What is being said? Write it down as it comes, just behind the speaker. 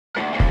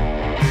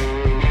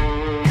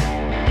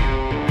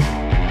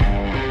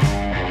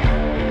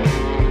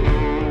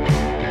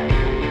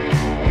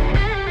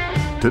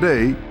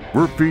Today,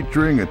 we're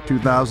featuring a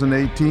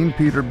 2018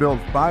 Peterbilt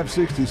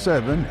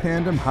 567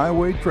 tandem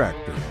highway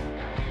tractor.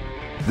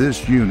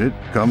 This unit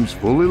comes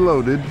fully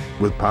loaded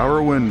with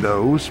power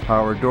windows,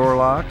 power door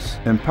locks,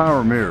 and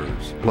power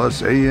mirrors,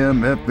 plus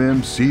AM,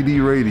 FM, CD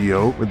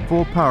radio with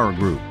full power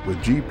group with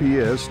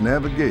GPS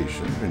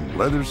navigation and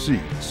leather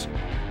seats.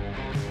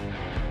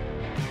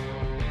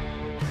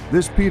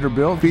 This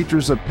Peterbilt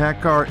features a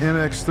Paccar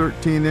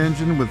MX-13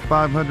 engine with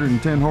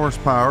 510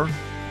 horsepower,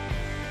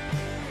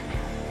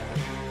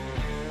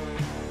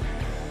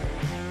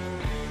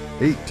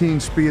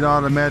 (18-speed)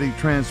 automatic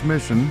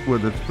transmission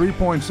with a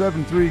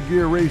 3.73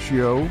 gear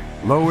ratio,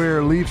 low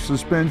air leaf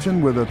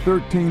suspension with a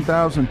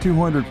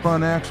 13,200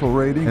 front axle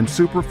rating, and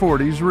Super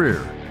 40s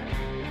rear.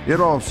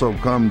 It also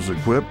comes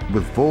equipped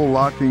with full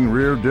locking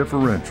rear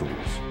differentials.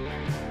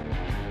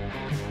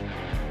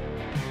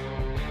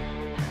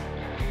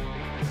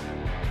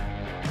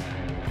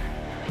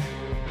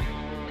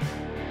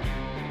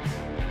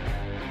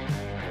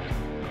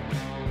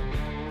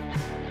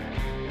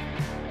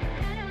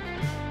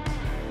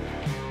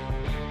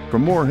 For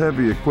more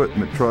heavy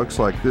equipment trucks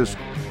like this,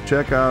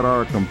 check out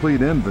our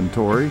complete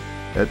inventory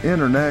at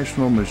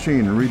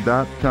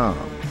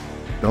internationalmachinery.com.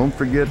 Don't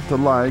forget to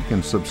like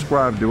and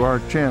subscribe to our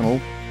channel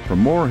for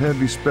more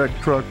heavy spec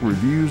truck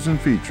reviews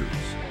and features.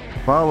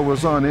 Follow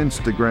us on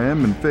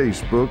Instagram and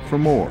Facebook for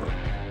more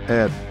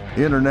at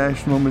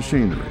International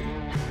Machinery.